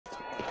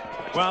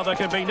Well, there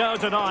can be no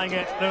denying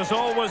it. There's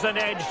always an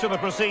edge to the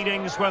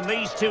proceedings when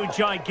these two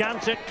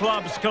gigantic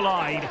clubs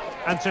collide.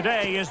 And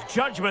today is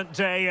Judgment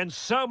Day in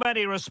so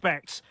many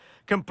respects.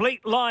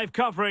 Complete live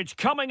coverage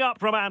coming up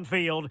from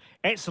Anfield.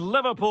 It's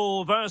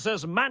Liverpool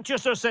versus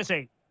Manchester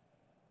City.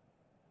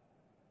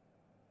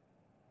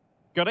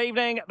 Good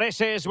evening. This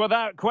is,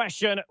 without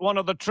question, one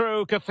of the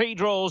true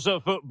cathedrals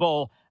of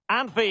football.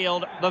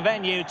 Anfield, the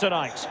venue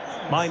tonight.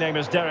 My name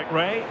is Derek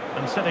Ray,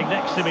 and sitting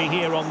next to me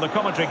here on the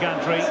commentary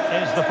gantry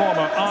is the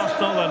former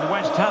Arsenal and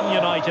West Ham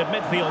United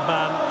midfield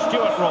man,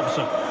 Stuart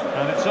Robson.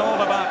 And it's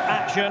all about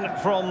action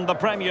from the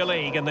Premier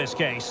League in this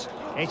case.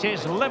 It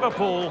is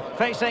Liverpool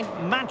facing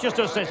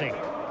Manchester City.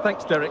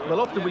 Thanks, Derek. Well,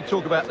 often we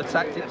talk about the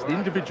tactics, the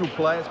individual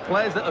players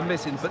that are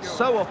missing, but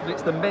so often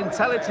it's the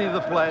mentality of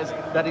the players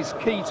that is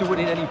key to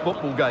winning any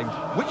football game.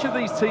 Which of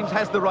these teams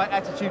has the right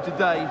attitude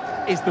today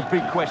is the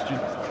big question.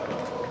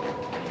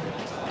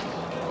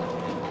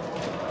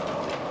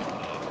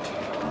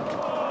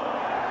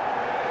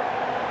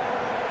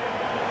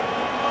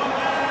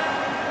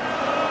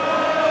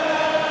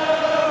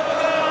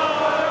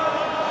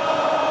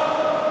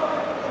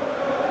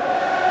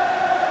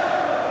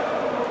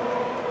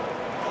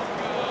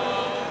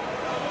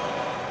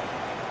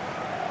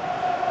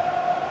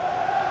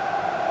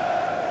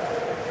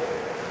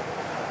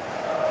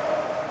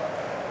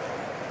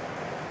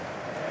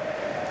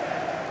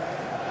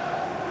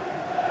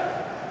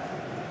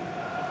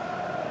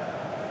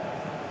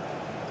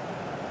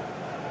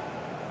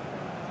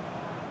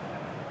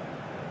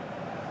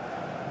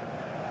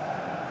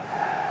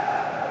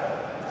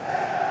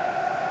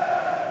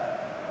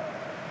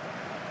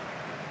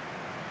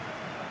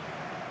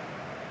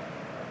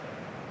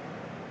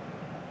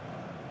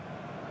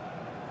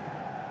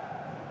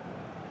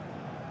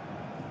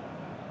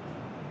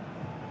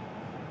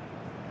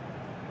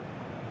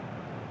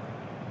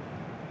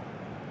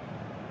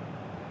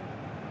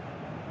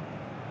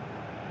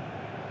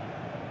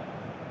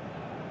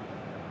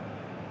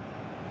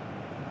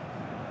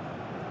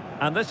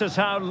 And this is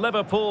how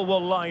Liverpool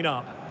will line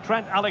up.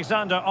 Trent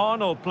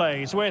Alexander-Arnold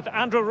plays with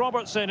Andrew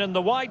Robertson in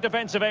the wide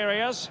defensive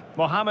areas.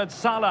 Mohamed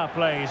Salah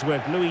plays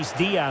with Luis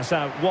Díaz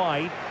out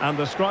wide. And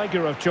the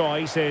striker of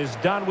choice is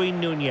Darwin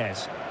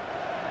Núñez.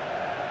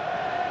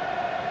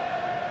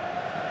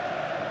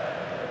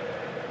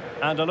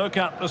 And a look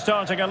at the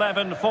starting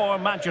 11 for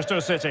Manchester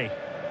City.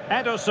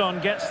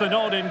 Ederson gets the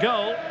nod in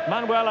goal.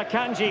 Manuel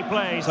Akanji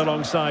plays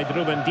alongside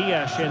Ruben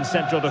Díaz in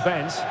central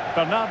defence.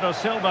 Bernardo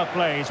Silva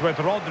plays with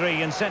Rodri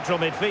in central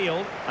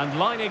midfield. And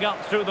lining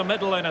up through the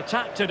middle in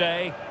attack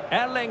today,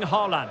 Erling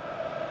Haaland.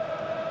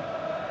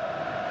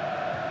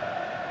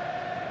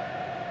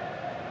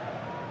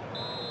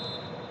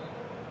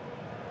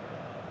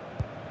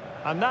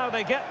 And now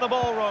they get the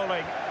ball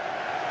rolling.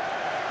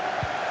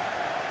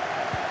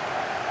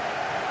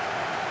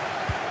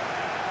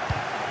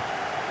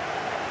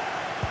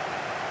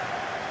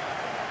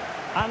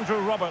 Andrew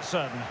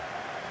Robertson.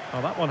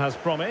 Well, that one has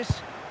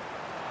promise.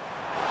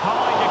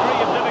 High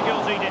degree of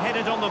difficulty to hit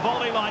it on the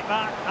volley like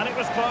that, and it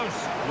was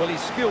close. Well,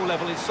 his skill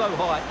level is so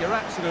high, you're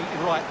absolutely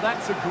right.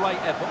 That's a great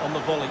effort on the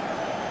volley.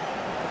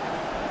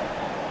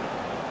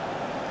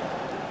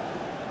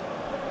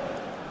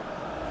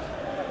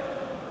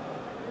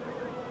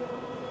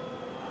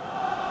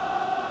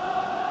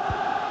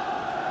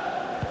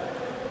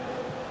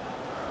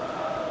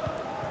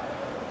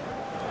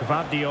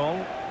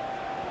 Gvardiol.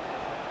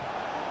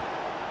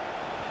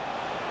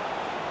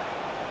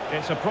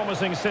 It's a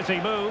promising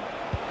City move.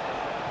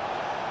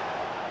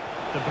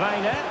 De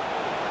Bruyne.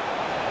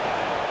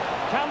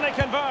 Can they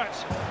convert?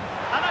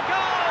 And a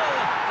goal!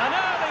 An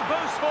early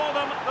boost for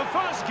them. The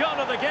first gun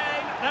of the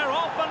game. They're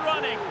off and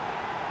running.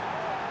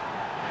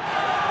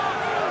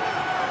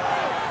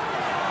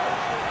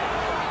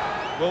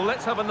 Well,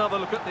 let's have another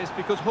look at this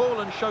because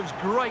Haaland shows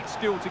great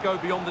skill to go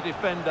beyond the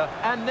defender.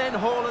 And then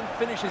Haaland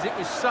finishes it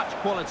with such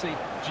quality.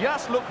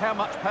 Just look how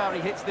much power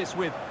he hits this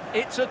with.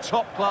 It's a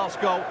top-class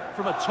goal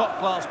from a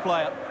top-class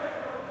player.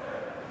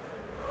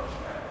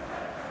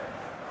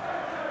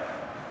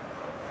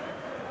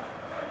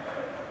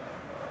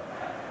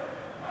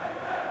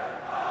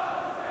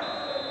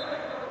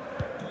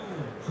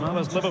 Well,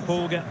 as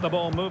Liverpool get the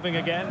ball moving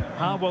again,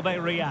 how will they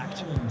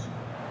react?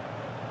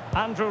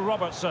 Andrew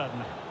Robertson.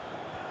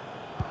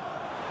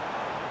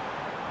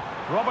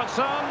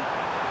 Robertson.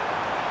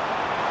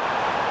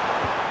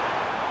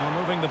 Well,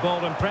 moving the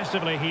ball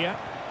impressively here.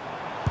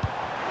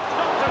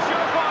 Stopped a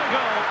surefire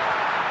goal.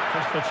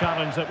 Just the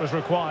challenge that was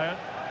required.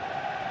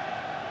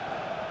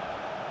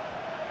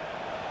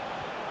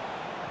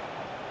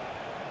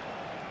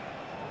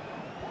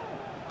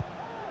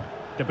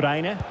 De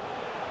Bruyne.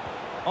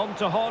 On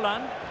to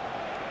Haaland.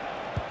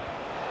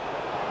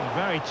 A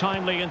very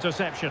timely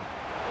interception.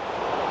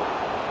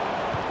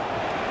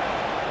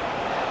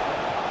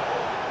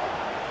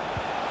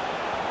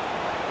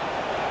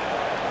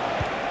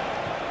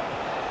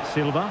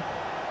 Silva.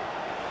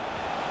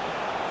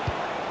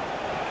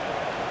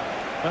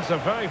 That's a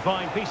very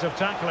fine piece of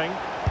tackling.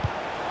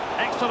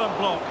 Excellent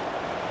block.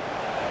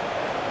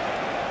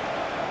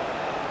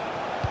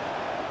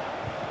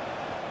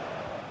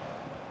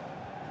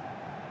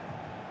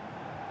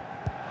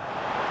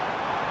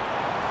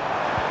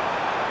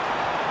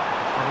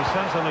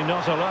 Certainly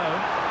not alone.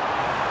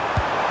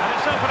 And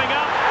it's opening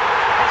up.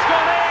 It's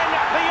gone in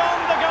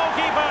beyond the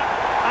goalkeeper.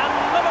 And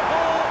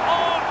Liverpool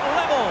are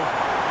level.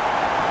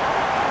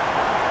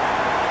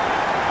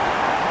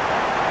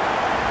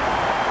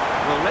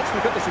 Well, let's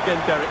look at this again,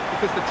 Derek,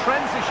 because the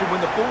transition when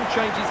the ball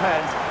changes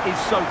hands is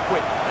so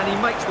quick, and he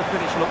makes the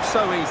finish look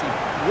so easy.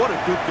 What a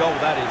good goal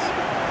that is.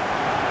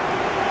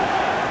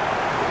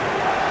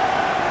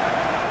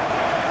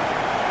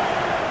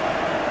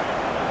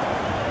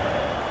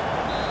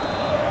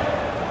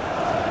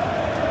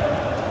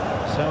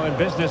 So in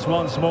business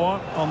once more,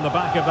 on the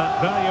back of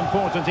that very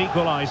important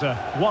equaliser.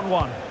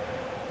 1-1.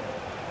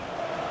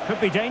 Could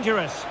be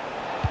dangerous.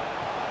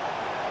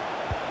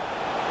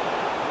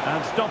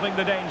 And stopping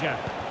the danger.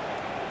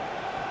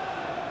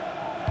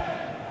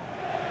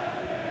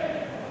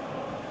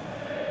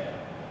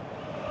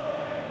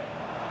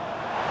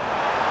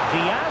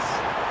 Díaz.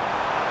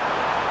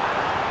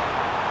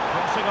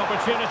 Crossing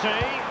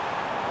opportunity.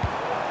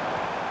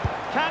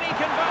 Can he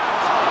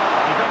convert?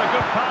 He got a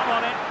good palm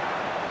on it.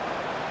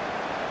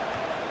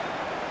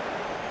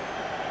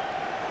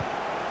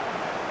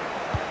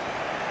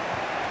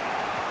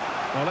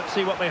 Well, let's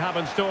see what they have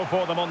in store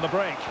for them on the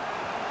break.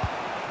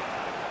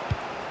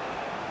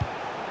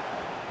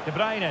 De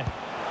Bruyne.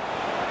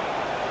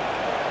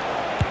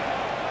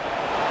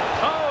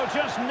 Oh,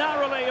 just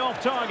narrowly off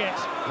target.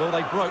 Well,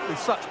 they broke with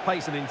such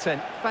pace and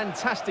intent.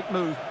 Fantastic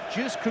move,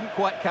 just couldn't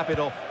quite cap it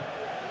off.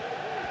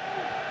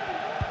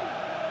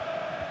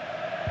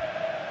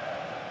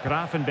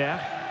 Gravenberg.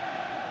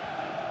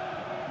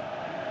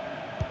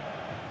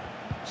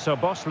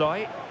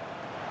 Szoboszlai.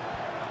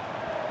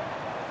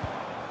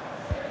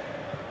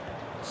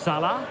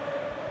 Salah.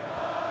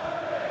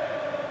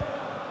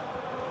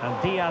 And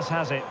Díaz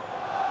has it.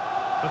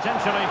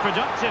 Potentially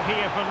productive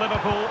here for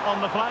Liverpool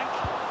on the flank.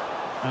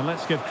 And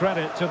let's give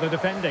credit to the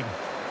defending.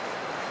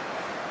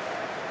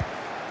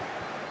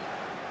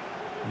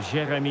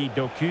 Jeremy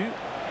Doku.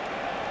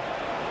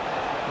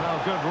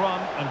 Well, good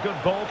run and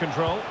good ball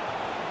control.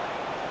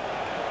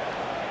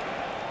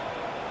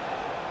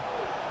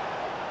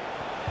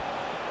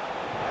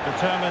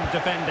 Determined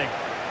defending.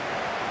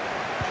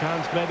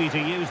 Chance maybe to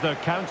use their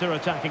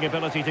counter-attacking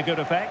ability to good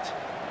effect.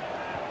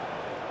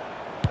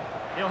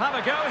 He'll have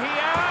a go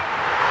here.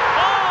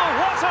 Oh,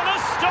 what an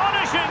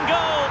astonishing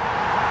goal!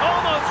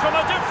 Almost from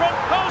a different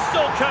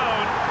postal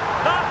code.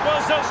 That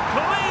was as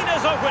clean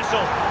as a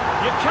whistle.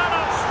 You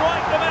cannot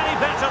strike them any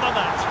better than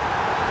that.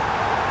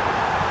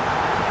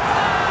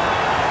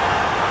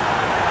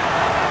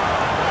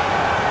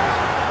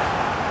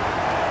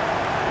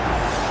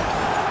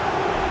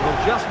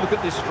 Well, just look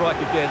at this strike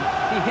again.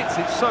 He hits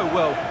it so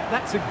well.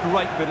 That's a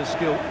great bit of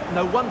skill.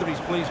 No wonder he's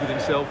pleased with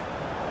himself.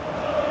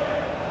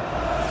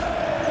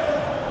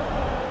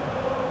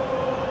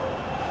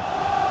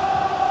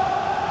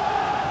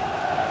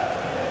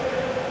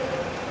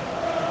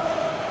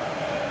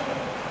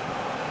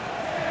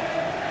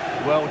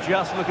 Well,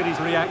 just look at his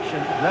reaction.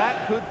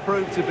 That could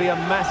prove to be a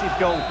massive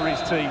goal for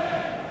his team.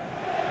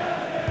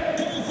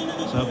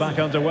 So back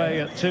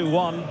underway at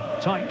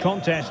 2-1. Tight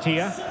contest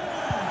here.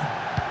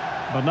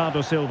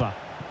 Bernardo Silva.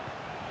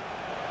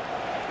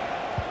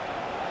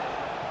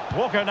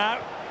 Walker now.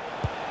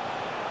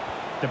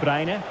 De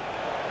Bruyne.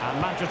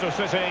 And Manchester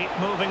City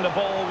moving the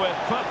ball with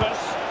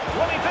purpose.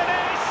 Will he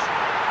finish?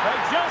 They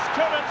just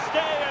couldn't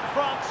stay in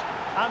front.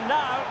 And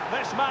now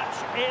this match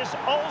is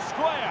all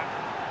square.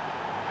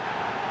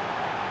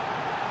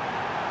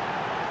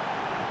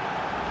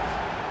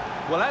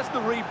 Well, as the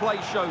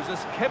replay shows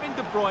us, Kevin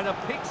De Bruyne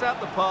picks out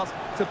the pass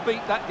to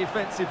beat that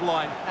defensive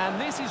line. And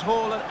this is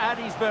Haaland at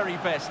his very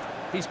best.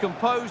 He's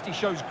composed, he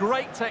shows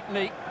great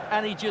technique,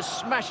 and he just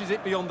smashes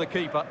it beyond the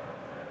keeper.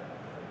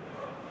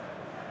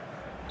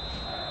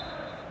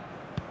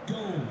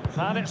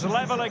 And it's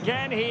level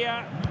again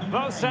here.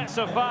 Both sets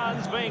of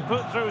fans being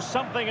put through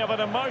something of an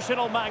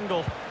emotional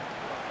mangle.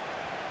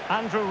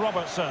 Andrew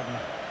Robertson.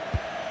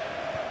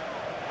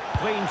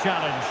 Clean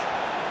challenge.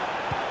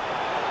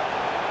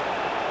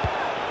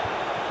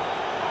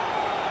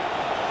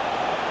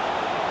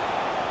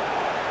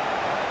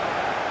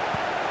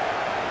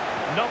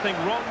 Nothing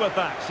wrong with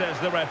that, says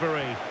the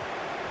referee.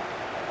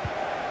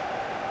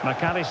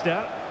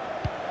 McAllister.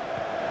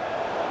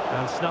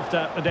 And snuffed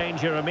out the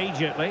danger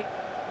immediately.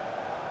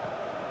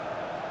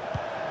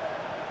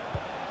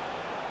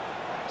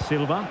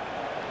 Silva.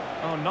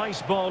 Oh,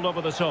 nice ball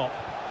over the top.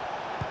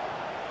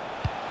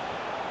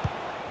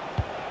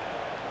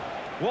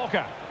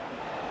 Walker.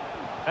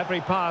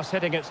 Every pass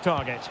hitting its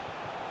target.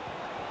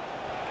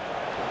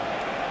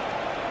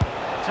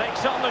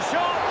 Takes on the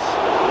shot.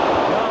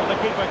 Well, the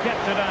keeper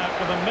kept it out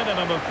with a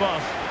minimum of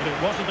fuss, but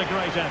it wasn't a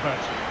great effort.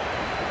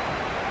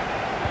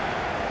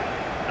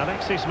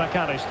 Alexis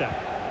McAllister.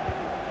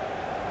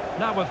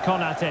 Now with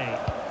Konate.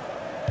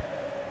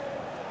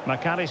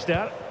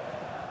 McAllister.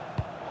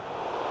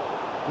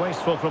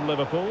 Wasteful from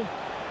Liverpool.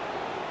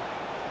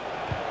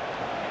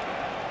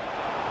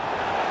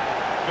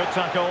 Good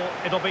tackle,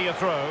 it'll be a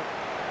throw.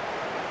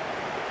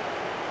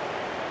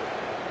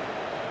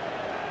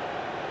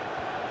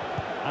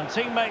 And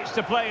teammates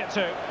to play it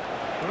to.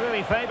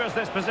 Really favours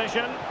this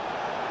position.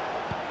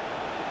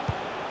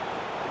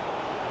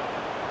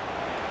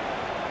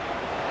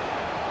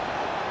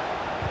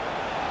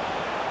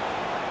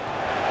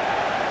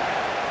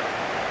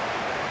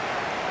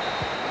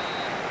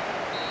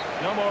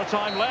 No more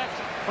time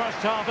left. First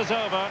half is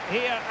over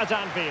here at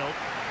Anfield.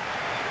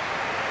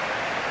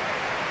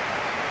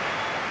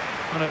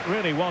 And it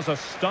really was a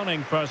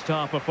stunning first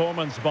half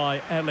performance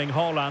by Erling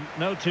Haaland.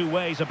 No two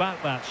ways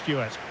about that,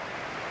 Stuart.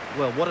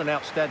 Well, what an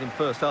outstanding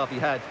first half he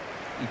had.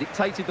 He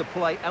dictated the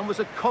play and was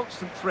a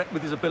constant threat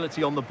with his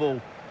ability on the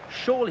ball.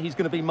 Surely he's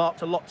going to be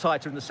marked a lot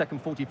tighter in the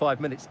second 45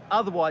 minutes.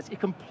 Otherwise, he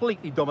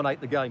completely dominate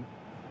the game.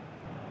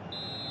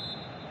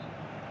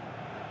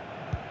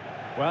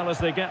 Well, as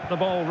they get the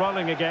ball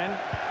rolling again,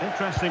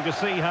 interesting to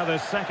see how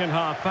this second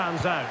half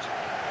pans out.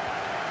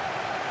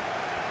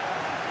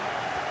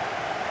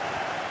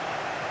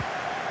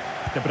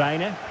 De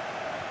Bruyne.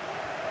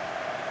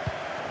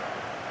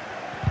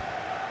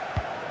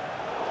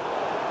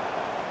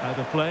 Out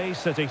of play,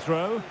 City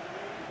throw.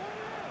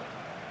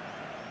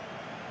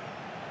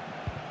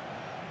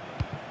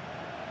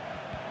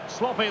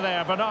 Sloppy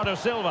there, Bernardo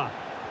Silva.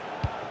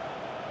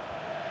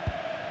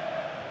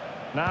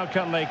 Now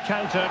can they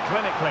counter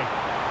clinically?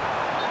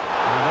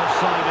 And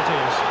offside it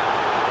is.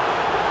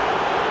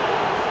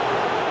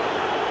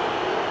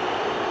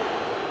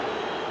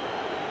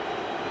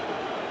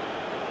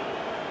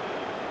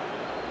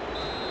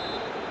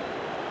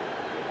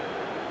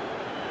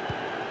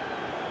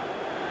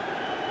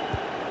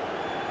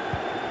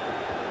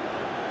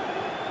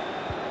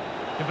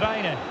 De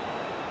Bruyne.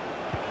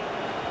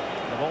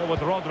 The ball with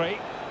Rodri.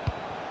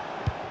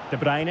 De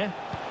Bruyne.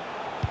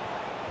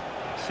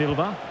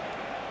 Silva.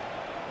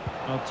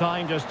 Well,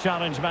 time just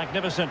challenged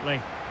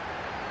magnificently.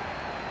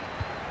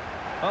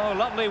 Oh,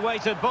 lovely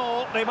weighted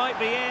ball. They might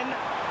be in.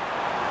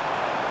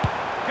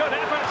 Good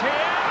effort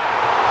here.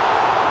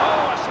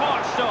 Oh, a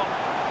smart stop.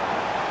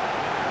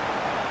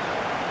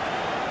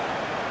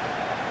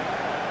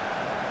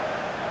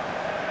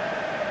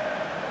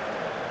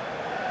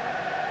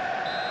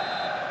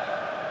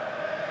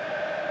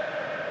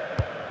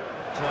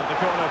 So the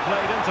corner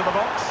played into the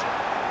box.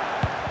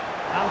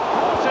 And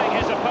thwarting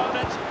his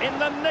opponent in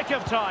the nick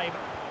of time.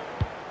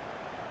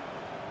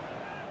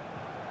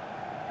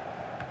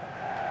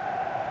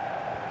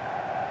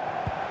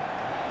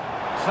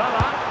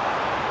 Salah.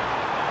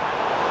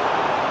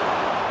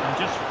 And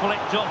just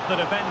flicked off the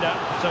defender,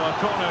 so a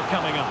corner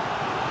coming up.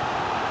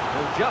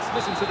 Well, just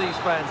listen to these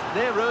fans.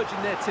 They're urging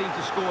their team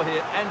to score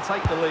here and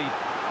take the lead.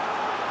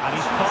 And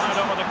he's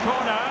fired over the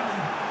corner.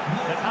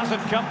 It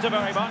hasn't come to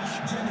very much.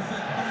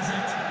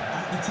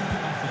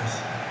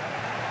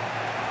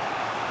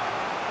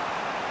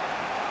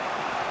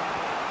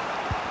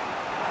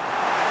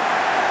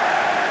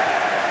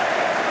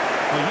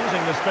 Well,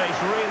 using the space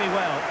really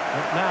well.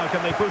 But now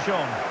can they push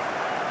on?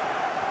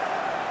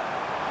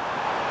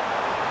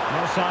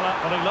 No Salah,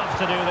 but he loves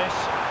to do this.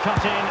 Cut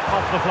in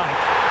off the flank.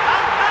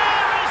 And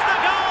there is the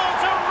goal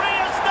to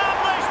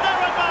re-establish their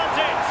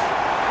advantage.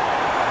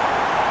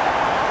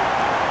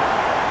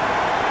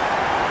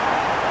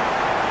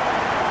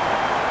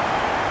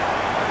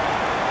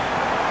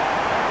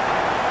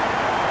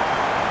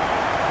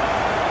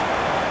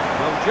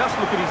 Well, just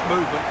look at his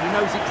movement. He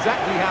knows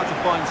exactly how to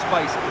find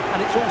space,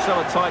 and it's also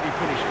a tidy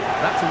finish.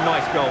 That's a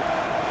nice goal.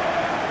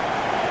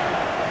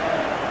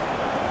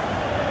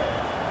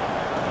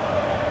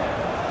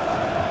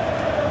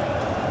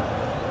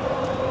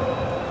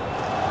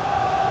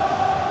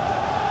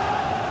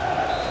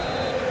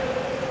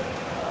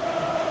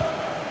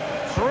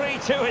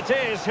 Two it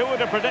is. Who would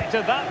have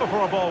predicted that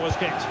before a ball was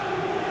kicked?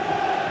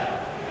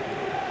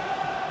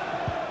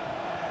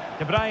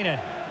 De Bruyne.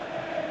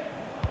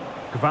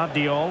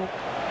 Gvardiol.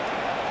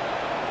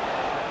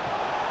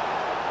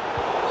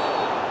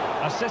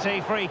 A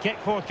City free kick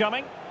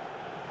forthcoming.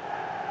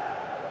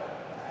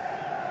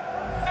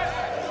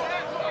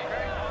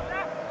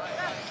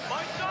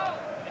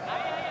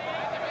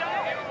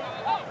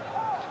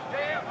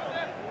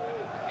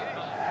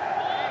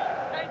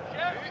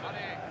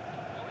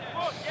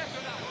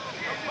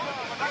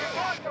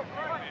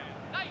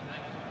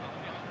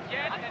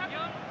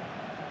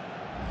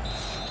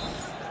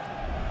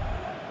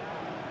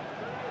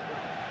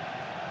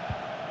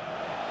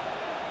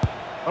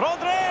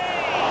 Rodri!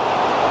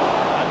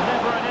 And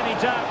never in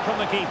any doubt from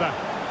the keeper.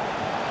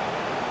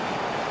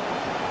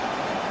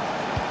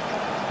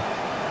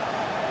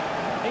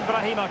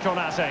 Ibrahima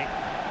Konate.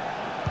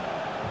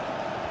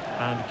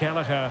 And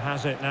Kelleher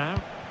has it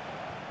now.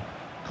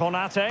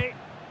 Konate.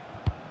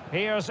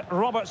 Here's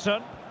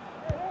Robertson.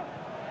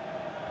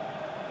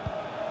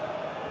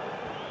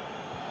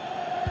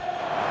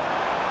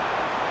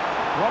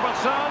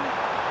 Robertson.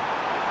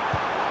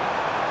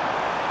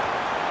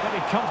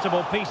 Very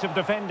comfortable piece of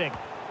defending.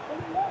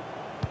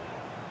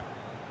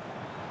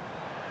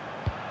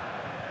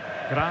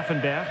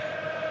 Grafenberg.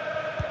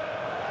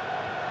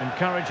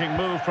 Encouraging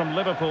move from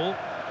Liverpool.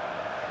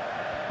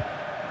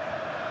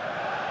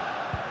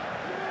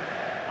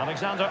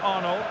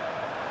 Alexander-Arnold.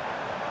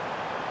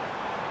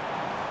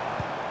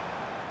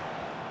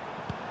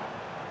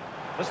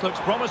 This looks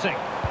promising.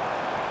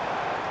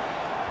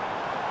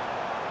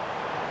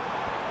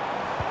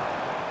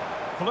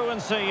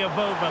 Fluency of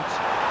movement.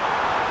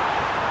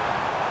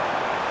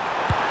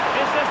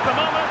 Is this the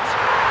moment?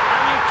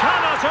 And you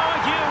cannot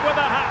argue with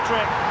a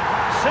hat-trick.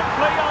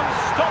 Simply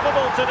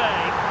unstoppable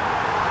today.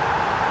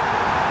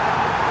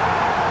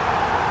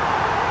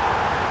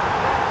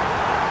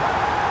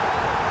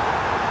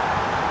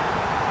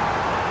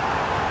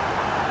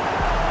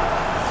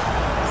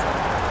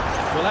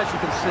 Well, as you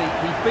can see,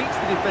 he beats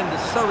the defender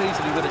so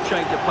easily with a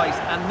change of pace,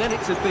 and then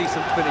it's a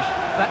decent finish.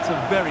 That's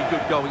a very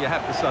good goal, you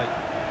have to say.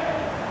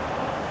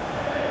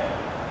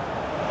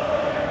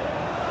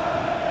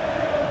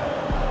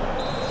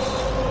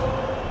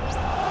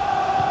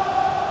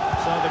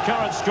 So the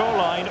current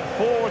scoreline,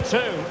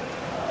 4-2.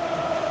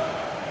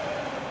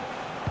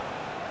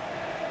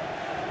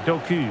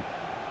 Doku.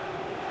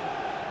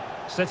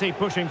 City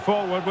pushing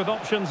forward with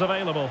options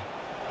available.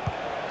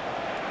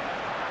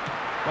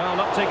 Well,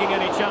 not taking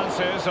any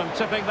chances and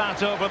tipping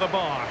that over the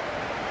bar.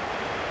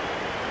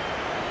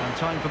 And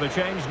time for the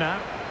change now.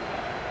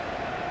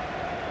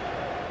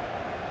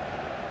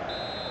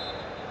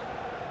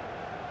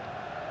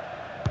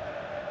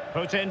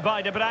 Put in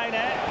by De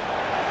Bruyne.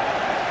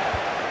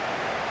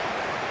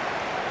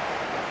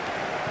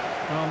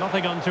 Well,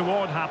 nothing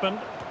untoward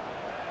happened.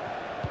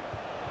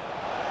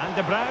 And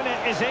De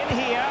Bruyne is in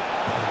here.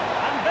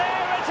 And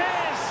there it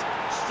is!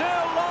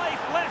 Still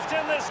life left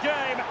in this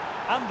game.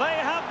 And they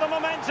have the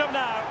momentum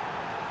now.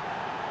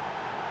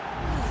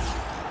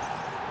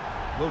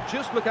 Well,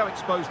 just look how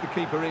exposed the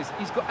keeper is.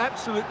 He's got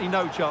absolutely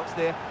no chance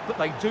there, but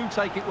they do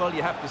take it well,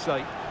 you have to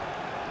say.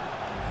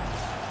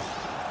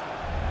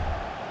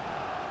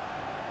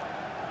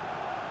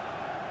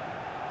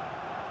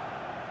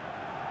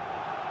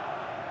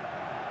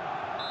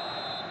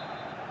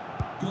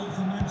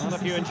 Well,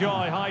 if you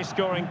enjoy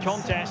high-scoring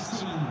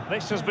contests,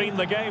 this has been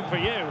the game for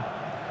you.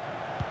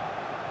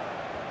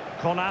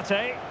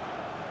 Konate.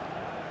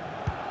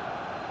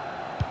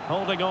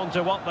 Holding on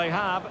to what they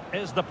have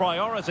is the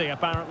priority,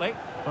 apparently.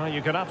 Well,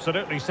 you can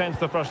absolutely sense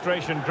the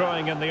frustration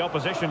growing in the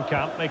opposition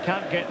camp. They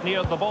can't get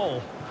near the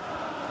ball.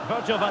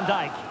 Virgil van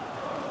Dijk.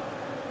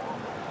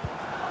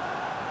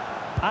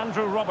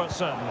 Andrew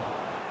Robertson.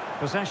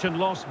 Possession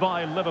lost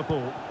by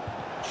Liverpool.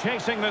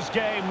 Chasing this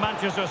game,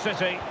 Manchester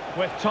City,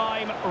 with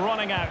time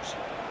running out.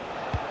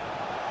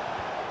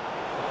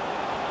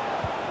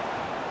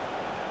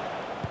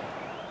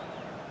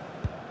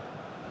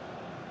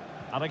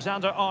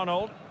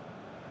 Alexander-Arnold.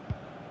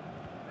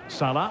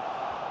 Salah.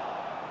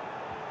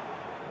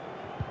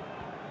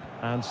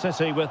 And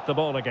City with the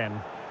ball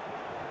again.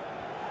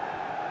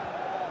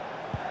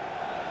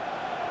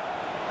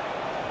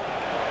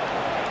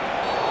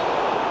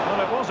 Well,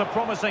 it was a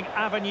promising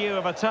avenue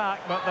of attack,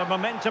 but the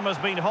momentum has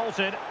been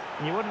halted.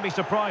 And you wouldn't be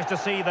surprised to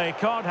see the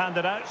card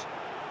handed out.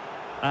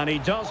 And he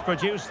does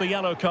produce the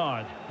yellow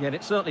card. Yeah, and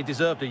it certainly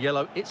deserved a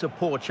yellow. It's a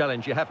poor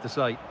challenge, you have to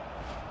say.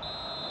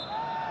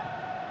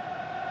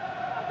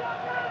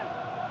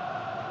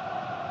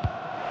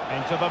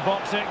 Into the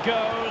box it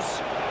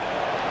goes.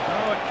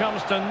 Oh, it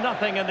comes to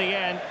nothing in the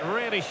end.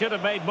 Really should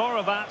have made more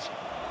of that.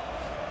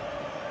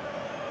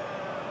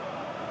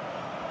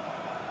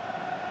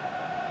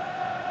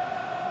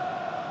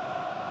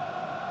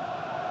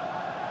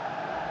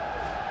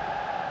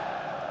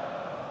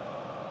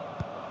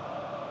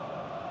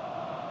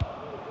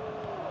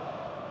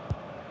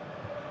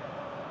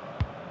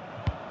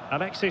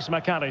 Alexis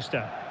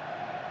McAllister.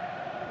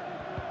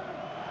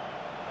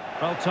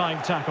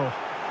 Well-timed tackle.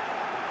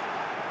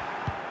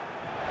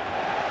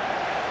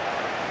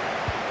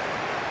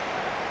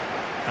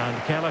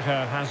 And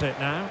Kelleher has it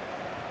now.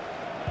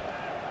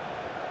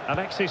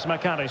 Alexis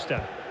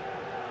McAllister.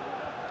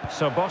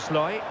 So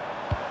Bosloy.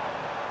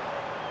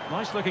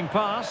 Nice looking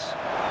pass.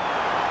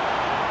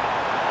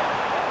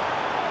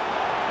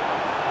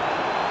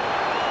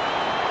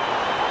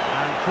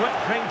 And quick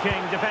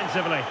thinking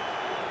defensively.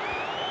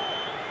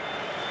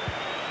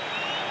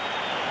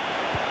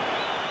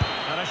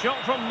 And a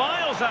shot from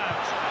miles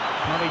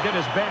out. Well, he did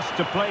his best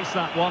to place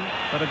that one,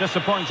 but a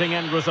disappointing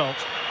end result.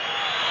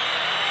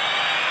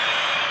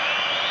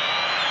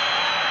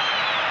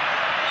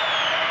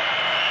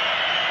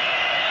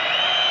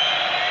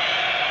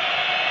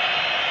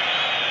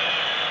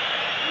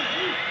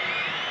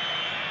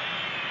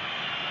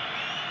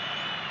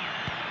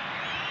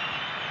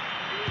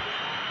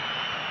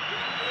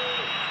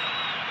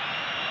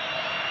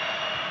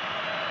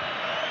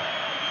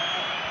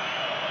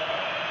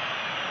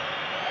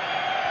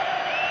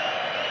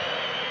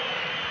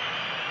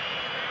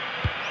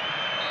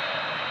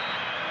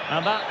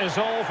 And that is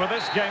all for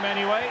this game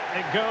anyway.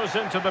 It goes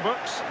into the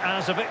books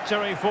as a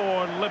victory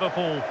for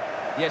Liverpool.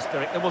 Yes,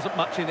 Derek, there wasn't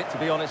much in it, to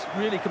be honest.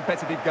 Really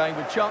competitive game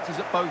with chances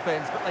at both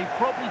ends, but they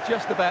probably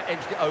just about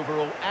edged it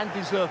overall and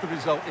deserved the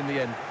result in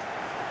the end.